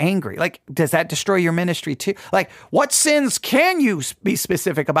he'll get angry. Does that destroy your ministry too? What sins can you be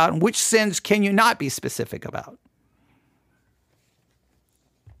specific about and which sins can you not be specific about?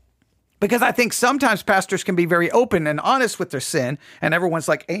 Because I think sometimes pastors can be very open and honest with their sin and everyone's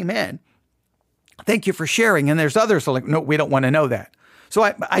like, amen. Thank you for sharing. And there's others who are like, no, we don't want to know that. So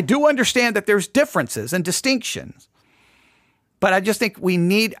I do understand that there's differences and distinctions. But I just think we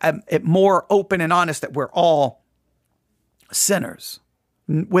need it more open and honest that we're all sinners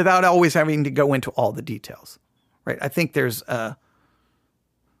without always having to go into all the details, right? I think there's I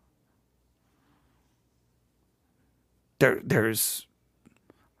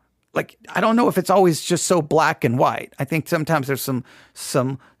don't know if it's always just so black and white. I think sometimes there's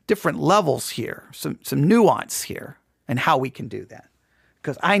some different levels here, some nuance here and how we can do that.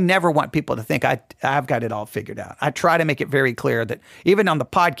 Because I never want people to think I've got it all figured out. I try to make it very clear that even on the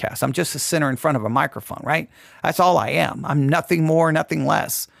podcast, I'm just a sinner in front of a microphone, right? That's all I am. I'm nothing more, nothing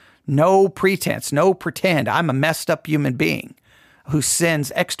less. No pretense, no pretend. I'm a messed up human being who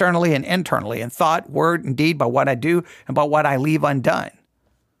sins externally and internally in thought, word, and deed by what I do and by what I leave undone.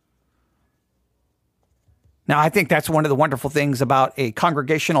 Now, I think that's one of the wonderful things about a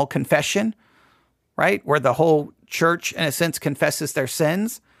congregational confession, right? Where the whole church, in a sense, confesses their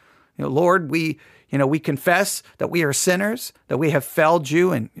sins. Lord, we confess that we are sinners, that we have failed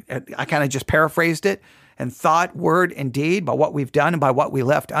you. And I kind of just paraphrased it. And thought, word, and deed, by what we've done and by what we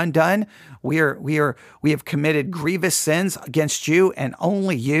left undone, we have committed grievous sins against you and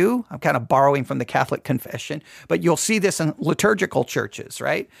only you. I'm kind of borrowing from the Catholic confession, but you'll see this in liturgical churches,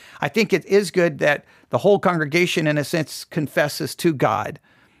 right? I think it is good that the whole congregation, in a sense, confesses to God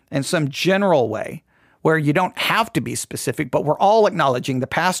in some general way, where you don't have to be specific, but we're all acknowledging, the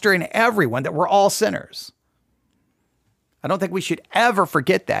pastor and everyone, that we're all sinners. I don't think we should ever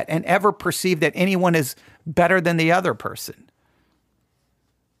forget that and ever perceive that anyone is better than the other person.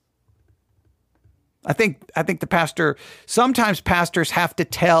 I think the pastor, sometimes pastors have to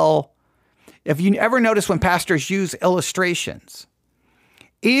tell, if you ever notice when pastors use illustrations,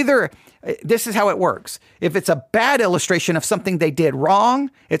 either, this is how it works. If it's a bad illustration of something they did wrong,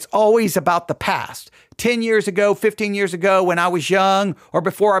 it's always about the past. 10 years ago, 15 years ago, when I was young or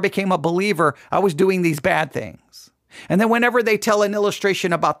before I became a believer, I was doing these bad things. And then whenever they tell an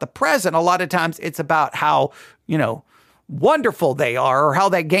illustration about the present, a lot of times it's about how, wonderful they are, or how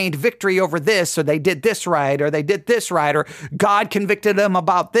they gained victory over this, or they did this right, or they did this right, or God convicted them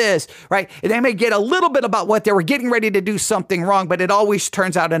about this, right? And they may get a little bit about what they were getting ready to do something wrong, but it always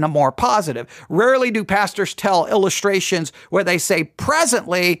turns out in a more positive. Rarely do pastors tell illustrations where they say,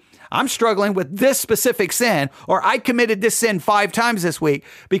 presently, I'm struggling with this specific sin, or I committed this sin 5 times this week,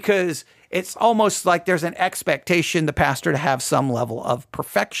 because it's almost like there's an expectation the pastor to have some level of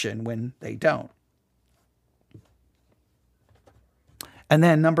perfection when they don't. And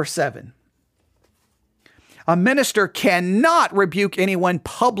then number 7, a minister cannot rebuke anyone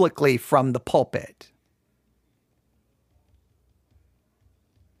publicly from the pulpit.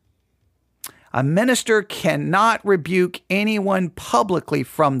 A minister cannot rebuke anyone publicly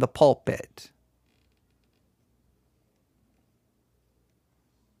from the pulpit.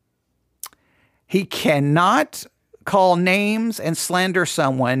 He cannot call names and slander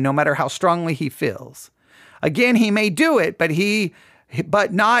someone no matter how strongly he feels. Again, he may do it,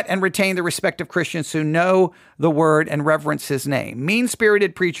 but not and retain the respect of Christians who know the word and reverence his name.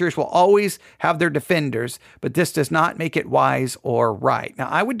 Mean-spirited preachers will always have their defenders, but this does not make it wise or right. Now,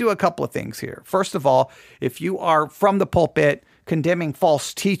 I would do a couple of things here. First of all, if you are from the pulpit condemning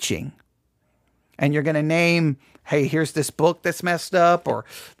false teaching, and you're going to name, hey, here's this book that's messed up, or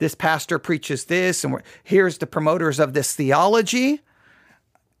this pastor preaches this, and here's the promoters of this theology.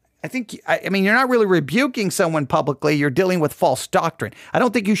 I mean, you're not really rebuking someone publicly. You're dealing with false doctrine. I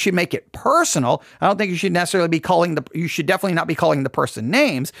don't think you should make it personal. I don't think you should necessarily be you should definitely not be calling the person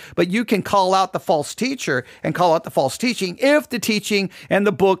names, but you can call out the false teacher and call out the false teaching if the teaching and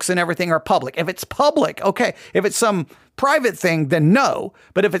the books and everything are public. If it's public, okay. If it's some private thing, then no.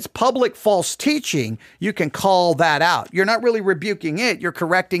 But if it's public false teaching, you can call that out. You're not really rebuking it. You're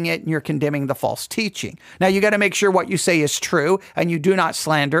correcting it and you're condemning the false teaching. Now, you got to make sure what you say is true and you do not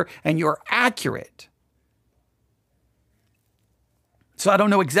slander and you're accurate. So I don't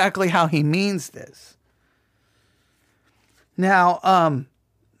know exactly how he means this. Now,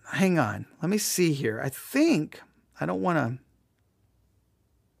 hang on. Let me see here. I don't want to.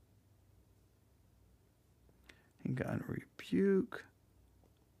 God rebuke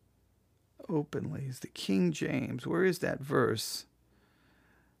openly is the King James. Where is that verse?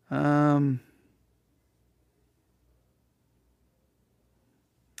 Where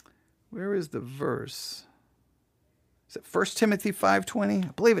is the verse? Is it 1 Timothy 5:20?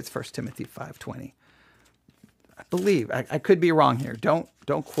 I believe it's 1 Timothy 5:20. I believe. I could be wrong here. Don't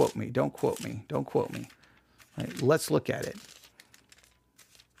quote me. Don't quote me. Don't quote me. All right, let's look at it.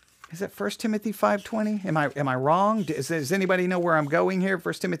 Is that 1 Timothy 5:20? Am I wrong? Does anybody know where I'm going here?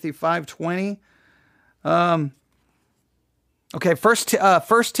 1 Timothy 5:20. Okay,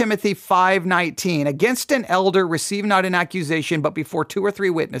 1 Timothy 5:19. Against an elder receive not an accusation, but before 2 or 3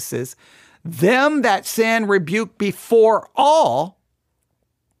 witnesses. Them that sin rebuke before all,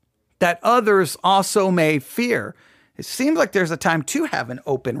 that others also may fear. It seems like there's a time to have an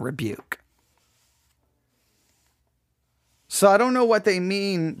open rebuke. So I don't know what they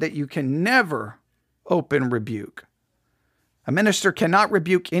mean that you can never open rebuke. A minister cannot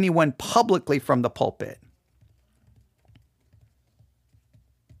rebuke anyone publicly from the pulpit.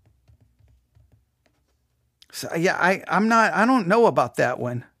 So yeah, I don't know about that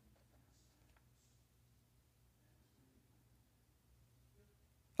one.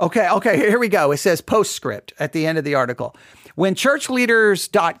 Okay, here we go. It says postscript at the end of the article. When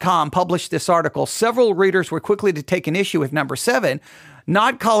churchleaders.com published this article, several readers were quickly to take an issue with number 7,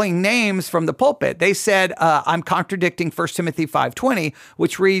 not calling names from the pulpit. They said, I'm contradicting 1 Timothy 5:20,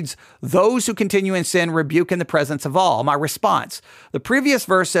 which reads, those who continue in sin rebuke in the presence of all. My response, the previous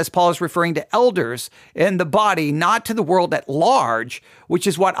verse says Paul is referring to elders in the body, not to the world at large, which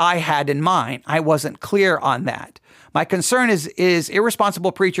is what I had in mind. I wasn't clear on that. My concern is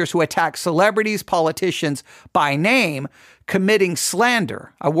irresponsible preachers who attack celebrities, politicians by name, committing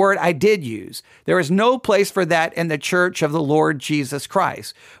slander, a word I did use. There is no place for that in the church of the Lord Jesus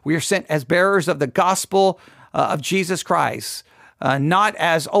Christ. We are sent as bearers of the gospel of Jesus Christ, not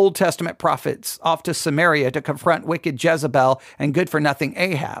as Old Testament prophets off to Samaria to confront wicked Jezebel and good-for-nothing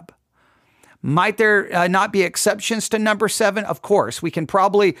Ahab. Might there not be exceptions to number 7? Of course. We can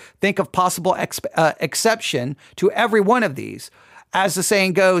probably think of possible exception to every one of these. As the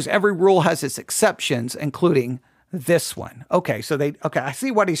saying goes, every rule has its exceptions, including this one. Okay, I see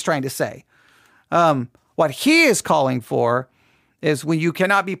what he's trying to say. What he is calling for is when you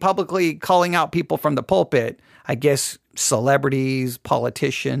cannot be publicly calling out people from the pulpit, I guess celebrities,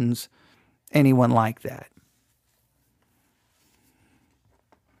 politicians, anyone like that.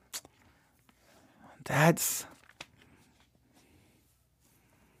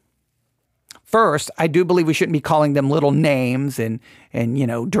 First, I do believe we shouldn't be calling them little names and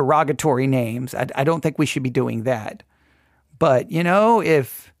derogatory names. I don't think we should be doing that. But,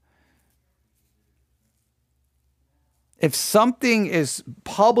 if something is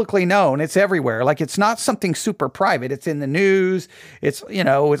publicly known, it's everywhere. Like it's not something super private. It's in the news. It's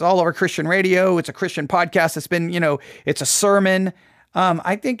all over Christian radio. It's a Christian podcast. It's been, it's a sermon.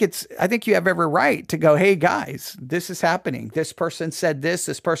 I think you have every right to go, hey guys, this is happening. This person said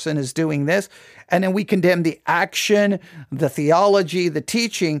this person is doing this. And then we condemn the action, the theology, the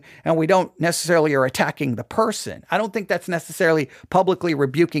teaching, and we don't necessarily are attacking the person. I don't think that's necessarily publicly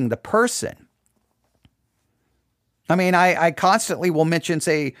rebuking the person. I mean, I constantly will mention,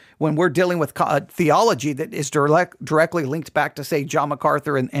 say, when we're dealing with theology that is directly linked back to, say, John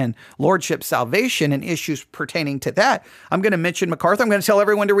MacArthur and Lordship salvation and issues pertaining to that, I'm going to mention MacArthur. I'm going to tell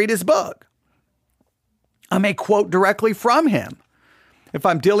everyone to read his book. I may quote directly from him. If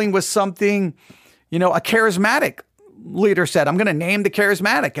I'm dealing with something, a charismatic leader said, I'm going to name the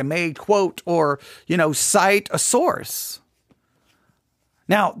charismatic and may quote or, cite a source.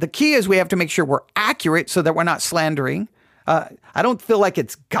 Now, the key is we have to make sure we're accurate so that we're not slandering. I don't feel like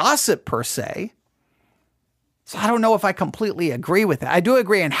it's gossip per se. So I don't know if I completely agree with that. I do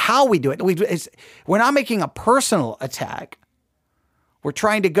agree on how we do it. We're not making a personal attack. We're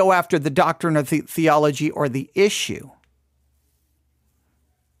trying to go after the doctrine of theology or the issue.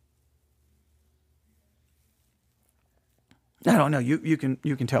 I don't know. You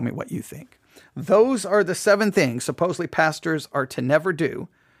can tell me what you think. Those are the 7 things supposedly pastors are to never do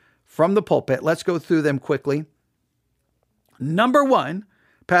from the pulpit. Let's go through them quickly. Number 1,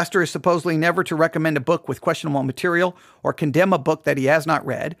 pastor is supposedly never to recommend a book with questionable material or condemn a book that he has not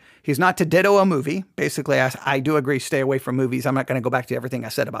read. He's not to ditto a movie. Basically, I do agree, stay away from movies. I'm not going to go back to everything I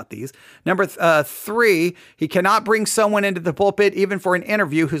said about these. Number 3, he cannot bring someone into the pulpit, even for an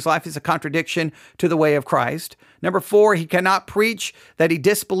interview, whose life is a contradiction to the way of Christ. Number 4, he cannot preach that he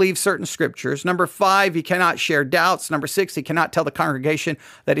disbelieves certain scriptures. Number 5, he cannot share doubts. Number 6, he cannot tell the congregation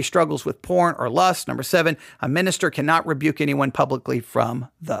that he struggles with porn or lust. Number 7, a minister cannot rebuke anyone publicly from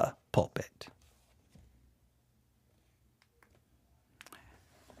the pulpit.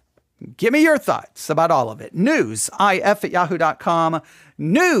 Give me your thoughts about all of it. newsif@yahoo.com.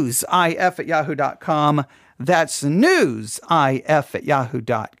 newsif@yahoo.com. That's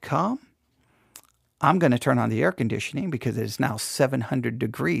newsif@yahoo.com. I'm going to turn on the air conditioning because it is now 700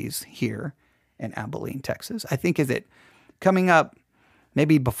 degrees here in Abilene, Texas. I think is it coming up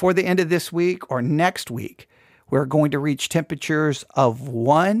maybe before the end of this week or next week, we're going to reach temperatures of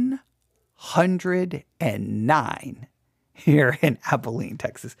 109 here in Abilene,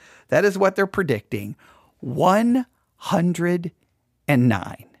 Texas. That is what they're predicting.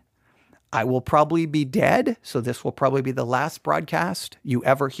 109. I will probably be dead, so this will probably be the last broadcast you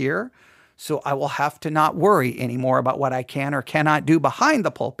ever hear. So I will have to not worry anymore about what I can or cannot do behind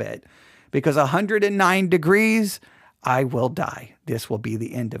the pulpit, because 109 degrees, I will die. This will be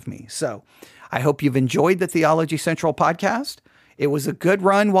the end of me. So I hope you've enjoyed the Theology Central podcast. It was a good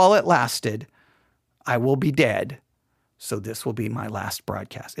run while it lasted. I will be dead. So this will be my last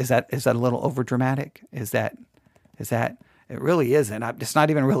broadcast. Is that a little overdramatic? Is that, it really isn't. It's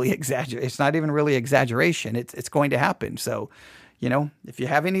not even really It's not even really exaggeration. It's going to happen. So, if you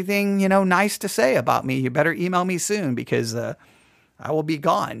have anything, nice to say about me, you better email me soon, because I will be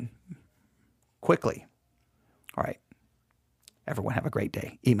gone quickly. All right. Everyone have a great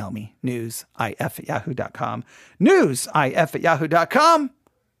day. Email me, newsif@yahoo.com. newsif@yahoo.com.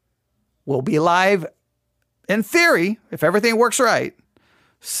 We'll be live, in theory, if everything works right,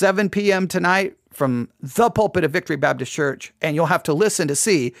 7 p.m. tonight from the pulpit of Victory Baptist Church. And you'll have to listen to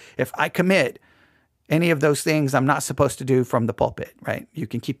see if I commit any of those things I'm not supposed to do from the pulpit, right? You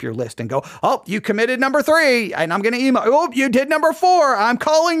can keep your list and go, oh, you committed number 3, and I'm going to email. Oh, you did number 4. I'm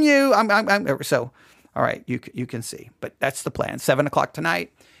calling you. So, all right, you can see. But that's the plan. 7 o'clock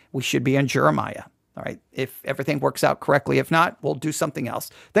tonight, we should be in Jeremiah. All right, if everything works out correctly. If not, we'll do something else.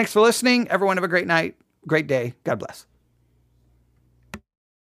 Thanks for listening. Everyone have a great night, great day. God bless.